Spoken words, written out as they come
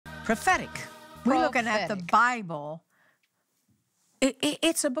Prophetic. We're looking at the Bible.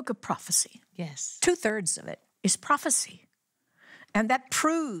 It's a book of prophecy. Yes. 2/3 of it is prophecy. And that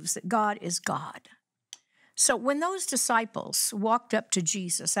proves that God is God. So when those disciples walked up to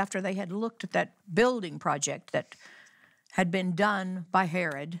Jesus after they had looked at that building project that had been done by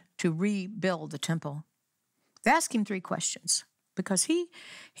Herod to rebuild the temple, they asked him 3 questions because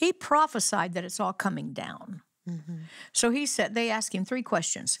he prophesied that it's all coming down. Mm-hmm. So they asked him 3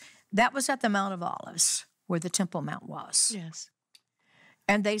 questions. That was at the Mount of Olives, where the Temple Mount was. Yes.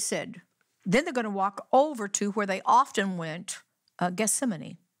 And they said, then they're going to walk over to where they often went,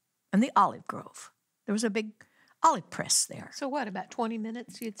 Gethsemane and the olive grove. There was a big olive press there. So what, about 20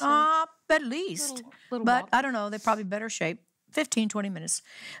 minutes, you'd say? At least. Little but walk. I don't know, they're probably better shape. 15, 20 minutes.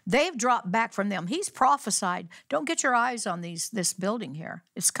 They've dropped back from them. He's prophesied, don't get your eyes on this building here.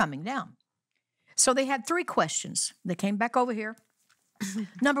 It's coming down. So they had 3 questions. They came back over here.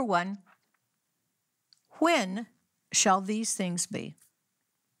 Number 1, when shall these things be?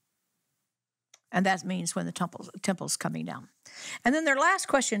 And that means when the temple's coming down. And then their last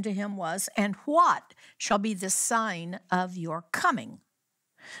question to him was, and what shall be the sign of your coming?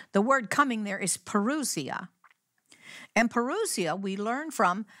 The word coming there is parousia. And parousia we learn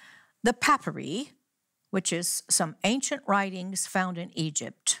from the papyri, which is some ancient writings found in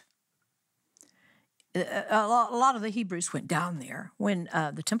Egypt. A lot of the Hebrews went down there when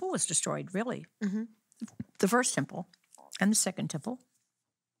the temple was destroyed, really. Mm-hmm. The first temple and the second temple.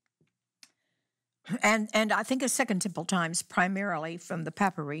 And I think it's Second Temple times primarily from the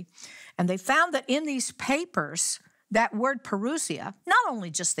papyri. And they found that in these papers, that word parousia, not only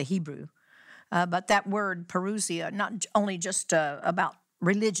just the Hebrew, but that word parousia, not only just about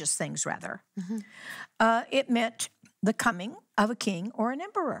religious things, rather. Mm-hmm. It meant the coming of a king or an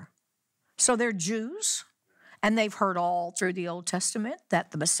emperor. So they're Jews, and they've heard all through the Old Testament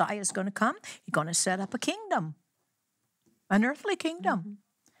that the Messiah is going to come. He's going to set up a kingdom, an earthly kingdom.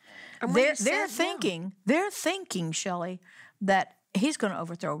 Mm-hmm. They're thinking, Shelli, that he's going to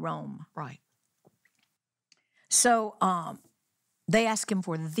overthrow Rome. Right. So they ask him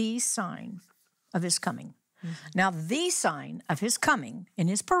for the sign of his coming. Mm-hmm. Now, the sign of his coming in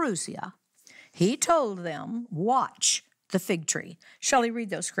his parousia, he told them, watch the fig tree. Shelli, read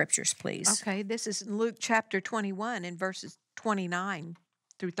those scriptures, please. Okay, this is Luke chapter 21 in verses 29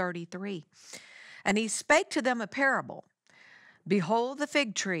 through 33. And he spake to them a parable. Behold the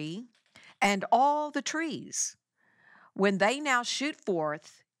fig tree and all the trees. When they now shoot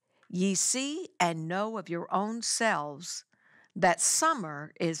forth, ye see and know of your own selves that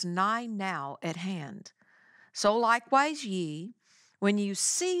summer is nigh now at hand. So likewise ye, when you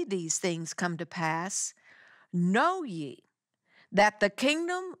see these things come to pass, know ye that the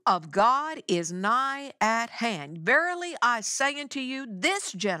kingdom of God is nigh at hand. Verily I say unto you,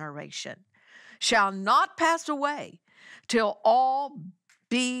 this generation shall not pass away till all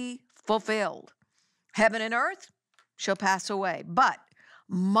be fulfilled. Heaven and earth shall pass away, but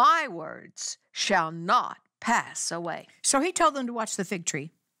my words shall not pass away. So he told them to watch the fig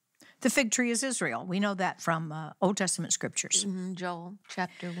tree. The fig tree is Israel. We know that from Old Testament scriptures. Mm-hmm. Joel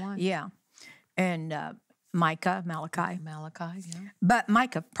chapter 1. Yeah. And Micah, Malachi. Yeah. But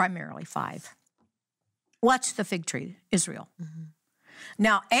Micah primarily 5. Watch the fig tree, Israel. Mm-hmm.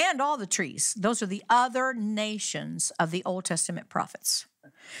 Now, and all the trees, those are the other nations of the Old Testament prophets.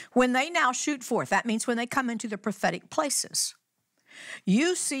 When they now shoot forth, that means when they come into the prophetic places,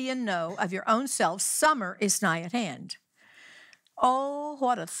 you see and know of your own selves, summer is nigh at hand. Oh,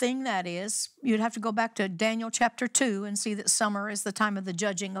 what a thing that is. You'd have to go back to Daniel chapter 2 and see that summer is the time of the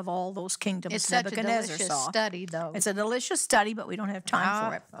judging of all those kingdoms it's such Nebuchadnezzar a delicious saw. Study, though. It's a delicious study, but we don't have time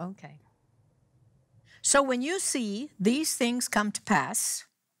for it. Okay. So when you see these things come to pass,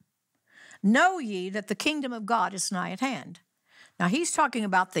 know ye that the kingdom of God is nigh at hand. Now, he's talking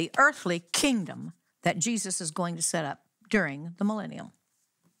about the earthly kingdom that Jesus is going to set up during the millennium.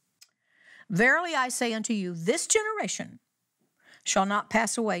 Verily I say unto you, this generation shall not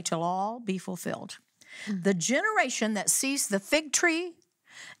pass away till all be fulfilled. Mm-hmm. The generation that sees the fig tree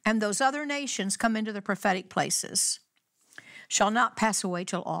and those other nations come into the prophetic places shall not pass away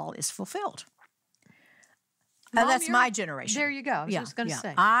till all is fulfilled. Mom, that's my generation. There you go. I was just going to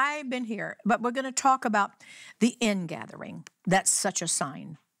say. I've been here, but we're going to talk about the ingathering. That's such a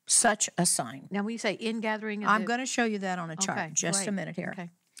sign. Such a sign. Now, when you say ingathering, I'm going to show you that on a chart. Okay, just great. a minute here. Okay.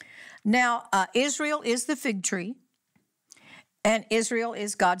 Now, Israel is the fig tree, and Israel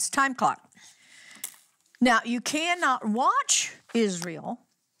is God's time clock. Now, you cannot watch Israel.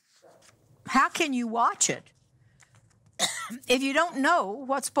 How can you watch it if you don't know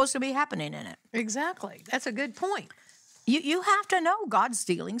what's supposed to be happening in it? Exactly. That's a good point. You have to know God's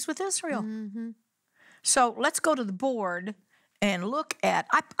dealings with Israel. So let's go to the board and look at,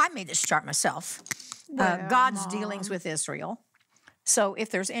 I made this chart myself, God's dealings with Israel. So if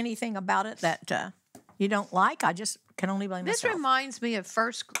there's anything about it that you don't like, I just can only blame This myself. reminds me of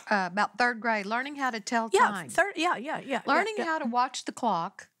about third grade, learning how to tell time. Learning how to watch the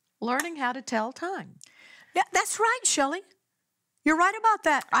clock, learning how to tell time. Yeah, that's right, Shelli. You're right about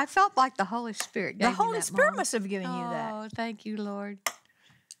that. I felt like the Holy Spirit gave me The Holy that Spirit moment. must have given you that. Oh, thank you, Lord.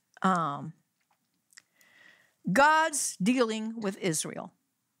 God's dealing with Israel.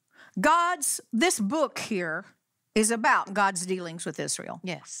 This book here is about God's dealings with Israel.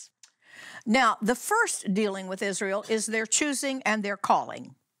 Yes. Now, the first dealing with Israel is their choosing and their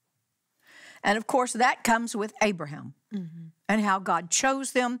calling. And of course, that comes with Abraham and how God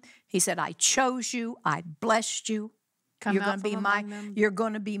chose them. He said, I chose you, I blessed you. You're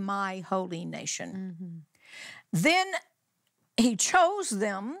going to be my holy nation. Then he chose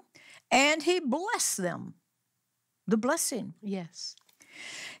them and he blessed them. The blessing. Yes.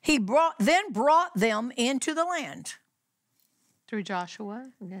 He brought them into the land. Through Joshua?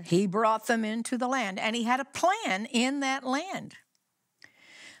 Yes. He brought them into the land, and he had a plan in that land.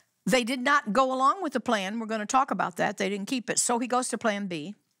 They did not go along with the plan. We're going to talk about that. They didn't keep it. So he goes to plan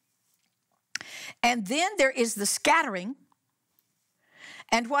B. And then there is the scattering.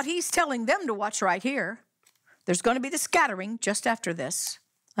 And what he's telling them to watch right here, there's going to be the scattering just after this,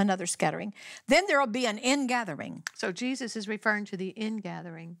 another scattering. Then there will be an ingathering. So Jesus is referring to the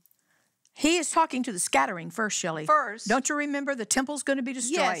ingathering. He is talking to the scattering first, Shelli. First. Don't you remember the temple's going to be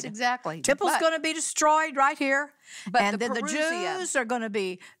destroyed? Yes, exactly. Temple's going to be destroyed right here. But and then the Jews are going to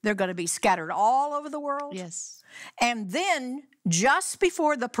be scattered all over the world. Yes. And then just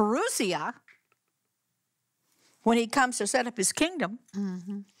before the Perusia, when he comes to set up his kingdom,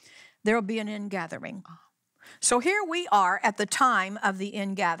 there will be an ingathering. So here we are at the time of the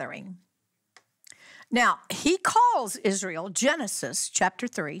ingathering. Now, he calls Israel, Genesis chapter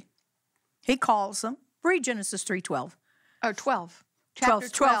 3. He calls them. Read Genesis 3:12. Oh, 12. Chapter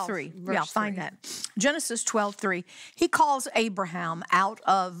 12:3. Yeah, find that. Genesis 12:3. He calls Abraham out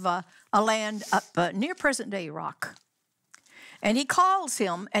of a land up near present-day Iraq. And he calls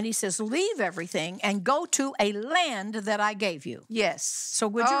him and he says, leave everything and go to a land that I gave you. Yes. So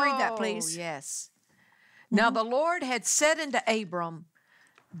would you read that, please? Yes. Now the Lord had said unto Abram,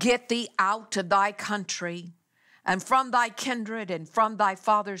 get thee out of thy country and from thy kindred and from thy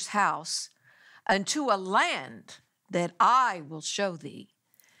father's house unto a land that I will show thee.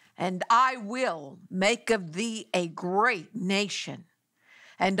 And I will make of thee a great nation,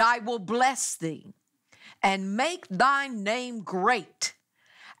 and I will bless thee and make thy name great,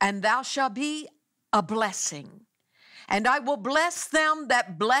 and thou shalt be a blessing. And I will bless them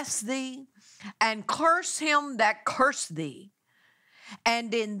that bless thee, and curse him that curse thee.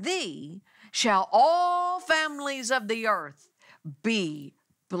 And in thee shall all families of the earth be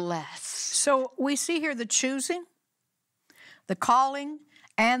blessed. So we see here the choosing, the calling,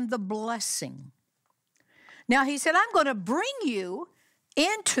 and the blessing. Now he said, I'm going to bring you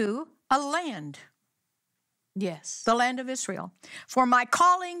into a land. Yes. The land of Israel. For my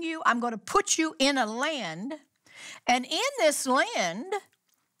calling you, I'm going to put you in a land. And in this land,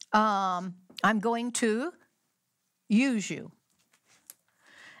 I'm going to use you.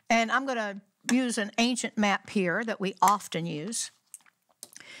 And I'm going to use an ancient map here that we often use.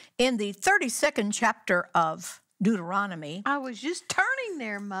 In the 32nd chapter of Deuteronomy. I was just turning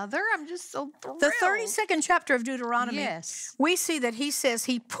there, Mother. I'm just so thrilled. The 32nd chapter of Deuteronomy. Yes. We see that he says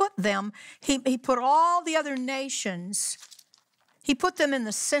he put them, he put all the other nations, he put them in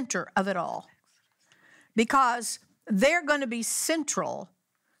the center of it all. Because they're going to be central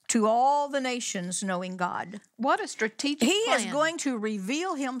to all the nations knowing God. What a strategic He plan. is going to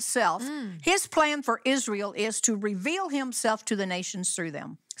reveal himself. His plan for Israel is to reveal himself to the nations through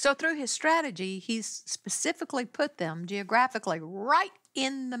them. So through his strategy, he's specifically put them geographically right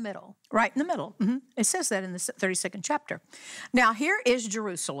in the middle. Right in the middle. It says that in the 32nd chapter. Now, here is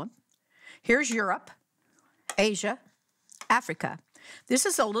Jerusalem. Here's Europe, Asia, Africa. This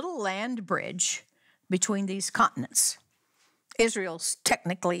is a little land bridge between these continents. Israel's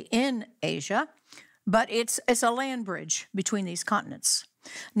technically in Asia, but it's a land bridge between these continents.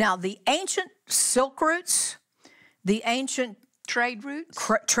 Now, the ancient silk routes, the ancient Trade routes?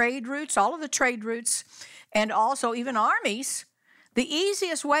 Trade routes, all of the trade routes, and also even armies, the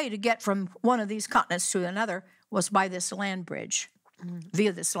easiest way to get from one of these continents to another was by this land bridge,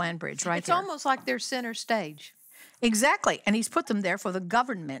 via this land bridge right It's here. almost like they're center stage. Exactly, and he's put them there for the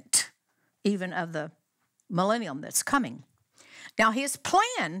government, even of the millennium that's coming. Now, his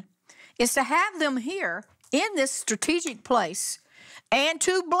plan is to have them here in this strategic place and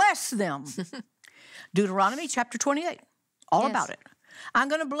to bless them. Deuteronomy chapter 28, all about it. I'm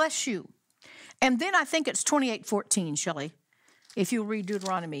going to bless you. And then I think it's 28:14, Shelli, if you read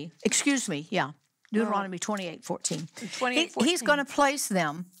Deuteronomy. Excuse me, Deuteronomy 28:14. 28:14. He's going to place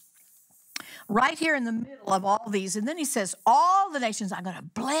them right here in the middle of all these. And then he says, all the nations, I'm going to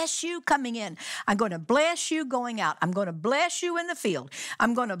bless you coming in. I'm going to bless you going out. I'm going to bless you in the field.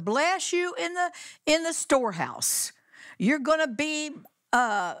 I'm going to bless you in the storehouse. You're going to be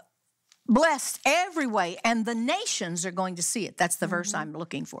blessed every way, and the nations are going to see it. That's the verse I'm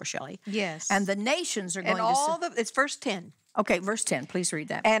looking for, Shelli. Yes. And the nations are going to see. It's verse 10. Okay, verse 10. Please read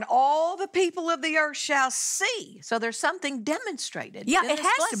that. And all the people of the earth shall see. So there's something demonstrated. Yeah, in it this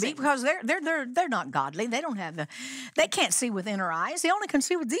has to blessing. be, because they're not godly. They don't have they can't see with inner eyes. They only can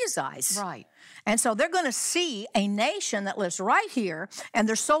see with these eyes. Right. And so they're going to see a nation that lives right here, and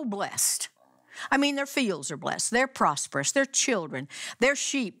they're so blessed. I mean, their fields are blessed. They're prosperous. Their children, their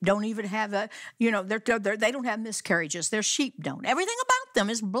sheep don't even have they don't have miscarriages. Their sheep don't. Everything about them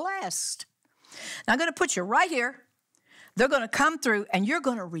is blessed. Now I'm going to put you right here. They're going to come through, and you're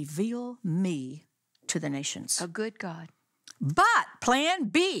going to reveal me to the nations. A good God. But plan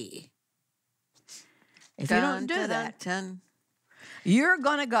B, if you don't do that, you're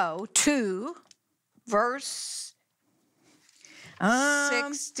going to go to verse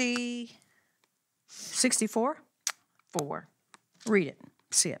 64. Read it.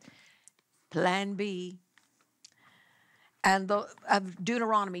 See it. Plan B. And of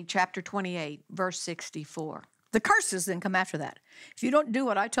Deuteronomy chapter 28, verse 64. The curses then come after that. If you don't do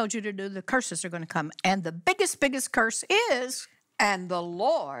what I told you to do, the curses are going to come. And the biggest curse is, and the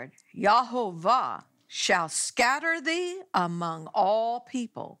Lord, Yahovah, shall scatter thee among all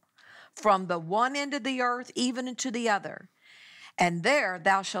people, from the one end of the earth even unto the other. And there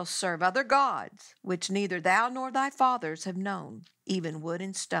thou shalt serve other gods, which neither thou nor thy fathers have known, even wood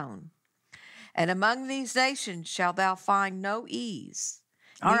and stone. And among these nations shalt thou find no ease.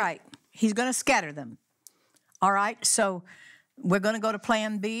 All right, he's going to scatter them. All right, so we're going to go to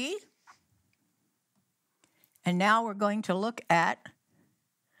plan B. And now we're going to look at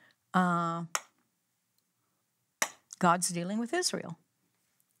God's dealing with Israel.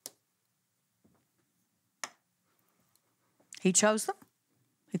 He chose them.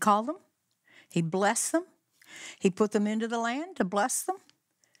 He called them. He blessed them. He put them into the land to bless them.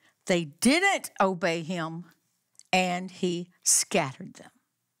 They didn't obey him, and he scattered them.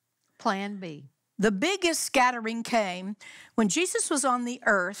 Plan B. The biggest scattering came when Jesus was on the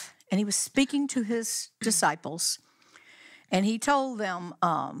earth, and he was speaking to his disciples, and he told them,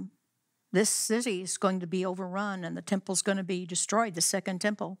 this city is going to be overrun, and the temple's going to be destroyed, the second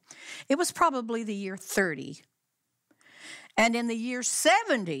temple. It was probably the year 30. And in the year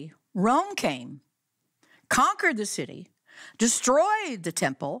 70, Rome came, conquered the city, destroyed the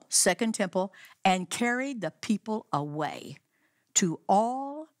temple, second temple, and carried the people away to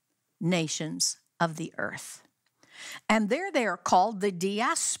all nations of the earth. And there they are called the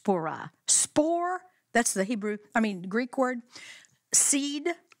diaspora. Spore, that's the Greek word. Seed,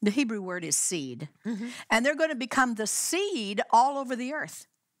 the Hebrew word is seed. Mm-hmm. And they're going to become the seed all over the earth.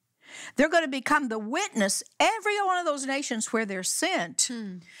 They're going to become the witness. Every one of those nations where they're sent,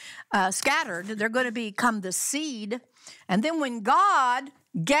 scattered, they're going to become the seed. And then when God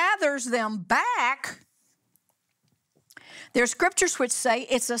gathers them back, there are scriptures which say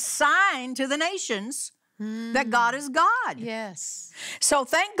it's a sign to the nations that God is God. Yes. So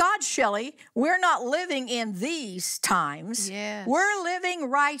thank God, Shelli, we're not living in these times. Yes. We're living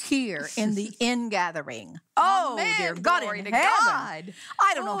right here in the ingathering. Oh, Amen. dear God Glory in to heaven. God.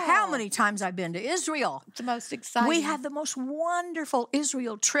 I don't know how many times I've been to Israel. It's the most exciting. We had the most wonderful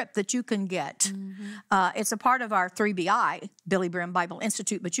Israel trip that you can get. Mm-hmm. It's a part of our 3BI, Billye Brim Bible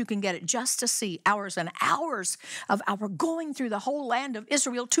Institute, but you can get it just to see hours and hours of our going through the whole land of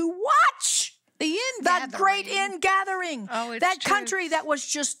Israel to watch that great ingathering. Oh, it's that true. country that was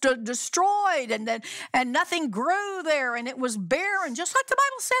just destroyed, and nothing grew there, and it was barren, just like the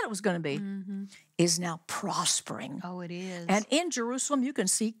Bible said it was going to be, is now prospering. Oh, it is. And in Jerusalem, you can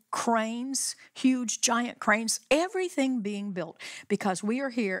see cranes, huge, giant cranes, everything being built, because we are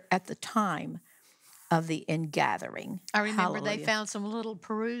here at the time of the ingathering. I remember Hallelujah. they found some little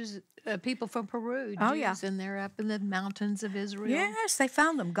people from Peru, Jews, and they're up in the mountains of Israel. Yes, they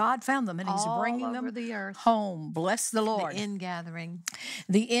found them. God found them, and he's All bringing over them the earth. home. Bless the Lord. The ingathering.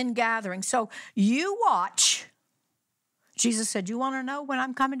 The ingathering. So you watch. Jesus said, you want to know when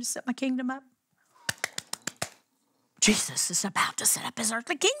I'm coming to set my kingdom up? Jesus is about to set up his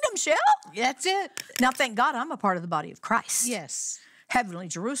earthly kingdom, Shell. That's it. Now, thank God I'm a part of the body of Christ. Yes. heavenly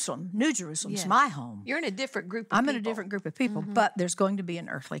Jerusalem, New Jerusalem's Yes. my home. You're in a different group of I'm people. in a different group of people, but there's going to be an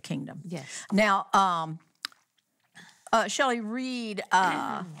earthly kingdom. Yes. Now, Shelli, read.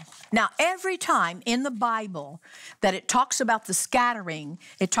 Now, every time in the Bible that it talks about the scattering,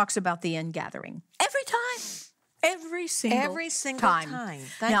 it talks about the ingathering. Every time. Every single time.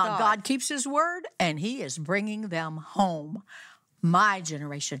 Thank Now, God. God keeps his word, and he is bringing them home. My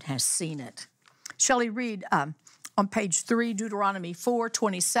generation has seen it. Shelli, read on page 3, Deuteronomy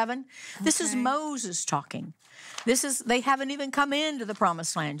 4:27. This is Moses talking. They haven't even come into the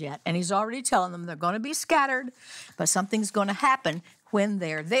promised land yet, and he's already telling them they're going to be scattered, but something's going to happen when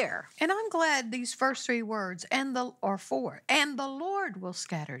they're there. And I'm glad these first 3 words, or 4, and the Lord will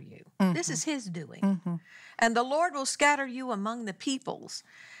scatter you. This is his doing. And the Lord will scatter you among the peoples,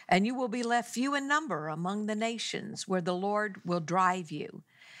 and you will be left few in number among the nations where the Lord will drive you.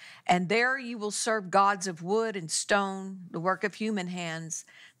 And there you will serve gods of wood and stone, the work of human hands,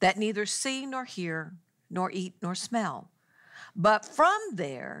 that neither see nor hear, nor eat nor smell. But from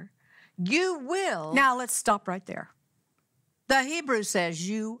there you will... Now let's stop right there. The Hebrew says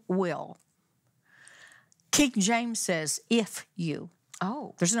you will. King James says if you.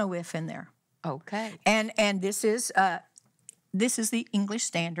 Oh, There's no if in there. okay. And this is the English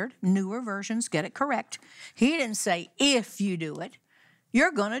Standard. Newer versions get it correct. He didn't say if you do it,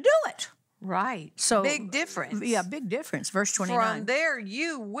 you're going to do it. Right. So big difference. Yeah, big difference. Verse 29. From there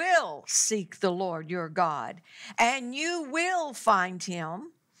you will seek the Lord your God, and you will find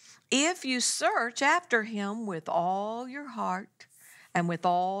him if you search after him with all your heart and with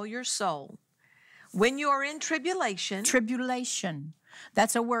all your soul. When you are in tribulation. Tribulation.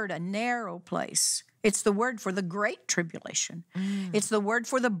 That's a word, a narrow place. It's the word for the great tribulation. It's the word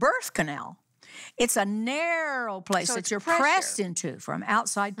for the birth canal. It's a narrow place So that it's you're pressure. pressed into from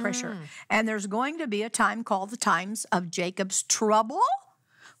outside pressure. And there's going to be a time called the times of Jacob's trouble.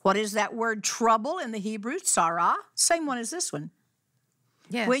 What is that word trouble in the Hebrew? Sarah. Same one as this one.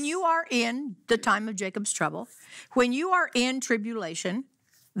 Yes. When you are in the time of Jacob's trouble, when you are in tribulation,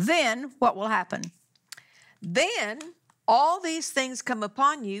 then what will happen? Then all these things come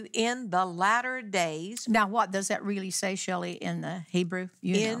upon you in the latter days. Now, what does that really say, Shelli, in the Hebrew?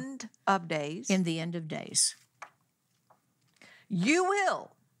 You know. End of days. In the end of days. You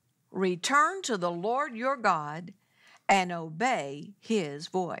will return to the Lord your God and obey his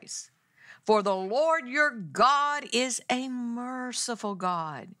voice. For the Lord your God is a merciful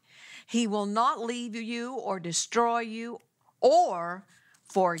God. He will not leave you or destroy you or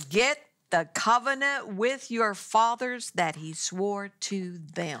forget the covenant with your fathers that he swore to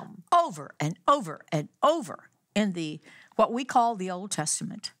them. Over and over and over in what we call the Old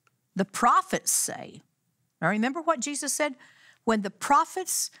Testament. The prophets say, now remember what Jesus said? When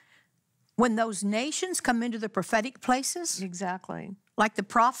those nations come into the prophetic places, Exactly. like the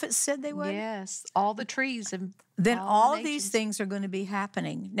prophets said they would, Yes, all the trees and then all of the these nations. things are going to be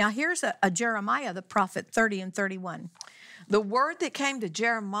happening. Now here's a Jeremiah, the prophet, 30 and 31. The word that came to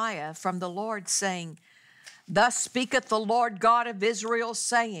Jeremiah from the Lord, saying, Thus speaketh the Lord God of Israel,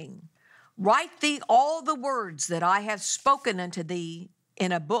 saying, Write thee all the words that I have spoken unto thee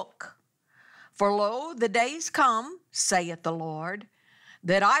in a book. For lo, the days come, saith the Lord,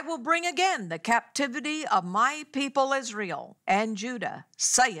 that I will bring again the captivity of my people Israel and Judah,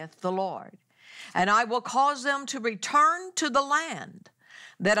 saith the Lord. And I will cause them to return to the land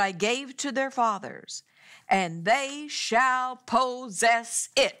that I gave to their fathers, and they shall possess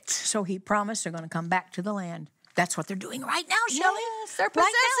it. So he promised they're going to come back to the land. That's what they're doing right now, Shelli. Yes, they're right now,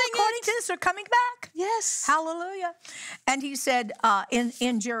 possessing according it. to this, they're coming back. Yes. Hallelujah. And he said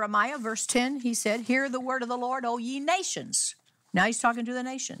in Jeremiah, verse 10, he said, Hear the word of the Lord, O ye nations. Now he's talking to the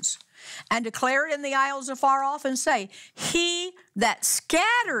nations. And declare it in the isles afar off and say, He that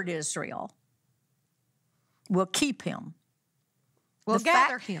scattered Israel will keep him. Will The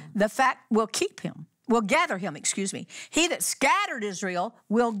gather fact- him. The fact will keep him. Will gather him, He that scattered Israel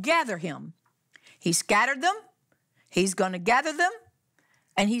will gather him. He scattered them. He's going to gather them.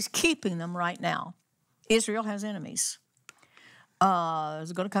 And he's keeping them right now. Israel has enemies.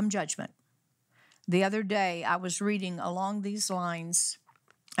 There's going to come judgment. The other day, I was reading along these lines,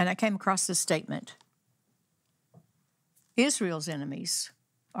 and I came across this statement. Israel's enemies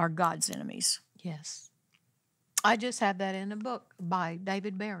are God's enemies. Yes. I just have that in a book by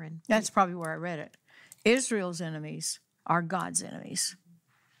David Barron. That's probably where I read it. Israel's enemies are God's enemies.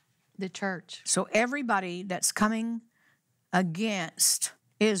 The church. So everybody that's coming against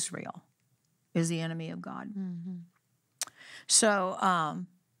Israel is the enemy of God. So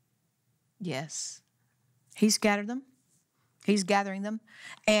Yes. he scattered them. He's gathering them.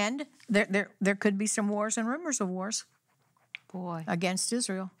 And there could be some wars and rumors of wars. Boy. against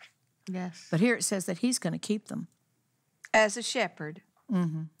Israel. Yes. But here it says that he's going to keep them. As a shepherd.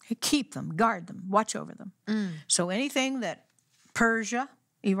 Keep them, guard them, watch over them. So anything that Persia,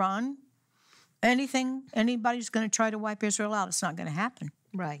 Iran, anybody's going to try to wipe Israel out, it's not going to happen.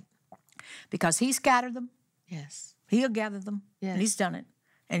 Right. Because he scattered them. Yes. He'll gather them. Yes. And he's done it.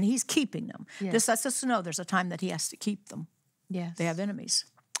 And he's keeping them. Yes. This lets us know there's a time that he has to keep them. Yes. They have enemies.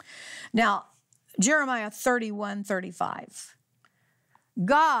 Now, Jeremiah 31:35.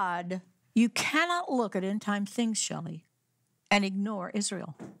 God, you cannot look at end time things, Shelli, and ignore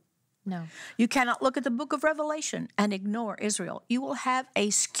Israel. No. You cannot look at the book of Revelation and ignore Israel. You will have a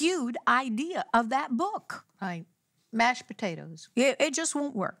skewed idea of that book. Right. Mashed potatoes. It just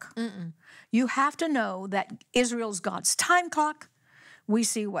won't work. You have to know that Israel's God's time clock. We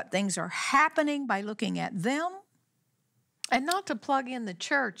see what things are happening by looking at them. And not to plug in the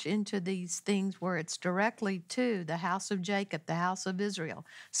church into these things where it's directly to the house of Jacob, the house of Israel,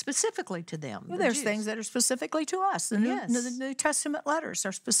 specifically to them. Well, there's things that are specifically to us. The New Testament letters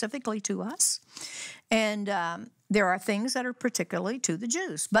are specifically to us. And there are things that are particularly to the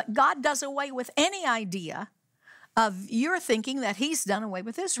Jews. But God does away with any idea of your thinking that he's done away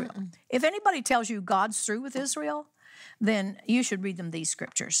with Israel. If anybody tells you God's through with Israel, then you should read them these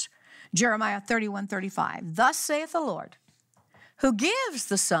scriptures. Jeremiah 31:35. Thus saith the Lord, who gives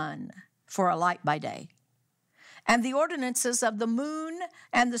the sun for a light by day, and the ordinances of the moon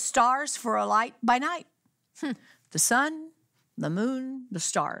and the stars for a light by night. The sun, the moon, the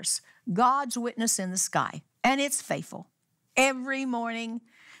stars, God's witness in the sky, and it's faithful. Every morning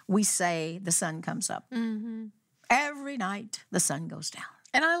we say the sun comes up. Every night the sun goes down.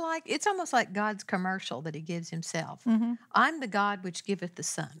 And it's almost like God's commercial that he gives himself. I'm the God which giveth the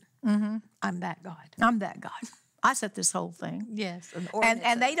sun. I'm that God. I'm that God. I set this whole thing. Yes.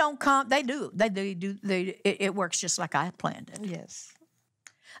 And they don't come, they do. It works just like I planned it. Yes.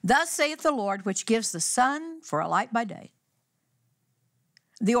 Thus saith the Lord, which gives the sun for a light by day,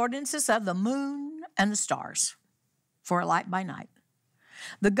 the ordinances of the moon and the stars for a light by night,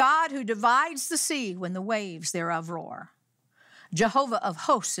 the God who divides the sea when the waves thereof roar. Jehovah of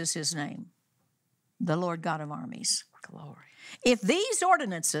hosts is his name, the Lord God of armies. Glory. If these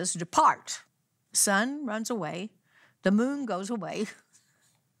ordinances depart, sun runs away, the moon goes away.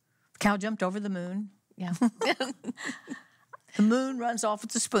 The cow jumped over the moon. Yeah. The moon runs off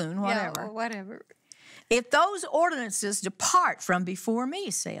with the spoon, whatever. Yeah, whatever. If those ordinances depart from before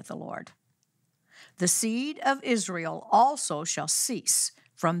me, saith the Lord, the seed of Israel also shall cease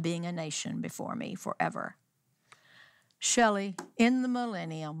from being a nation before me forever. Shelli, in the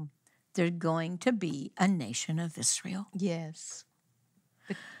millennium, there's going to be a nation of Israel. Yes.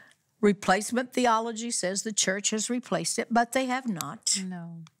 Replacement theology says the church has replaced it, but they have not.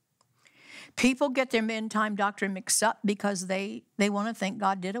 No. People get their end-time doctrine mixed up because they want to think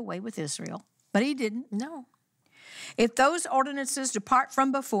God did away with Israel, but he didn't. No. If those ordinances depart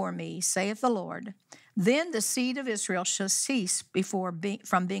from before me, saith the Lord, then the seed of Israel shall cease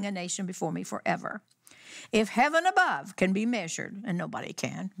from being a nation before me forever. If heaven above can be measured, and nobody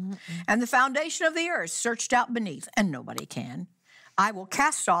can, and the foundation of the earth searched out beneath, and nobody can, I will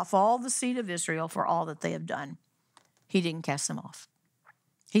cast off all the seed of Israel for all that they have done. He didn't cast them off.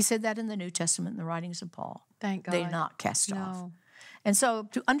 He said that in the New Testament, in the writings of Paul. Thank God. They're not cast off. No. And so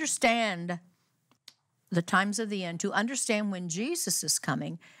to understand the times of the end, to understand when Jesus is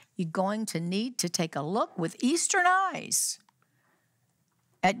coming, you're going to need to take a look with Eastern eyes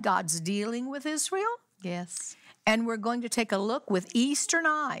at God's dealing with Israel. Yes. And we're going to take a look with Eastern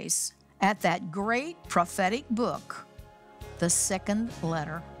eyes at that great prophetic book, the second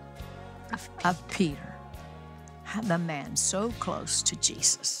letter of Peter, the man so close to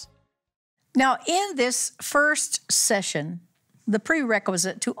Jesus. Now, in this first session, the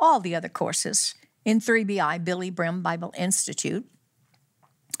prerequisite to all the other courses in 3BI, Billye Brim Bible Institute,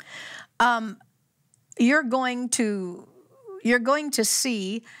 you're going to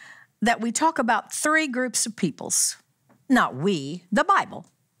see that we talk about three groups of peoples. Not we, the Bible.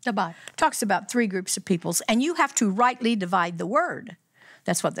 The Bible talks about three groups of peoples, and you have to rightly divide the word.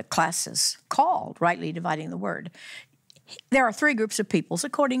 That's what the class is called, rightly dividing the word. There are three groups of peoples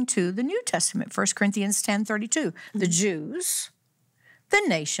according to the New Testament, 1 Corinthians 10:32. The Jews, the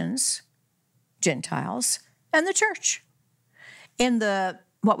nations, Gentiles, and the church. In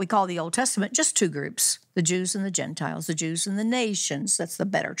what we call the Old Testament, just two groups, the Jews and the Gentiles, the Jews and the nations. That's the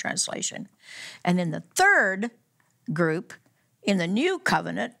better translation. And in the third group, in the New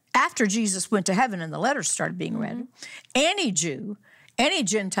Covenant, after Jesus went to heaven and the letters started being read, any Jew, any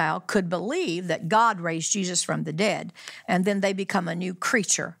Gentile could believe that God raised Jesus from the dead, and then they become a new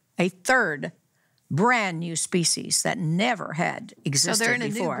creature, a third brand new species that never had existed they're in a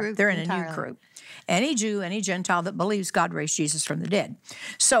new before. group They're in a entirely. new group. Any Jew, any Gentile that believes God raised Jesus from the dead.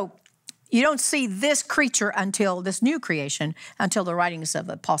 So you don't see this creature until this new creation, until the writings of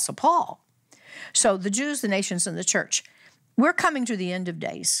the Apostle Paul. So the Jews, the nations, and the church. We're coming to the end of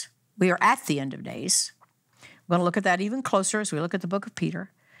days. We are at the end of days. We're going to look at that even closer as we look at the book of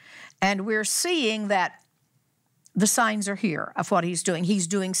Peter. And we're seeing that the signs are here of what he's doing. He's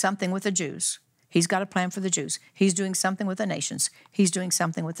doing something with the Jews. He's got a plan for the Jews. He's doing something with the nations. He's doing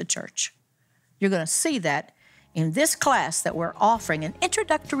something with the church. You're going to see that in this class that we're offering, an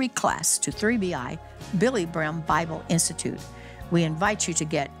introductory class to 3BI, Billye Brim Bible Institute. We invite you to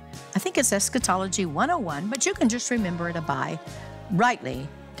get, I think it's Eschatology 101, but you can just remember it by rightly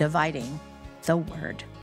dividing the word.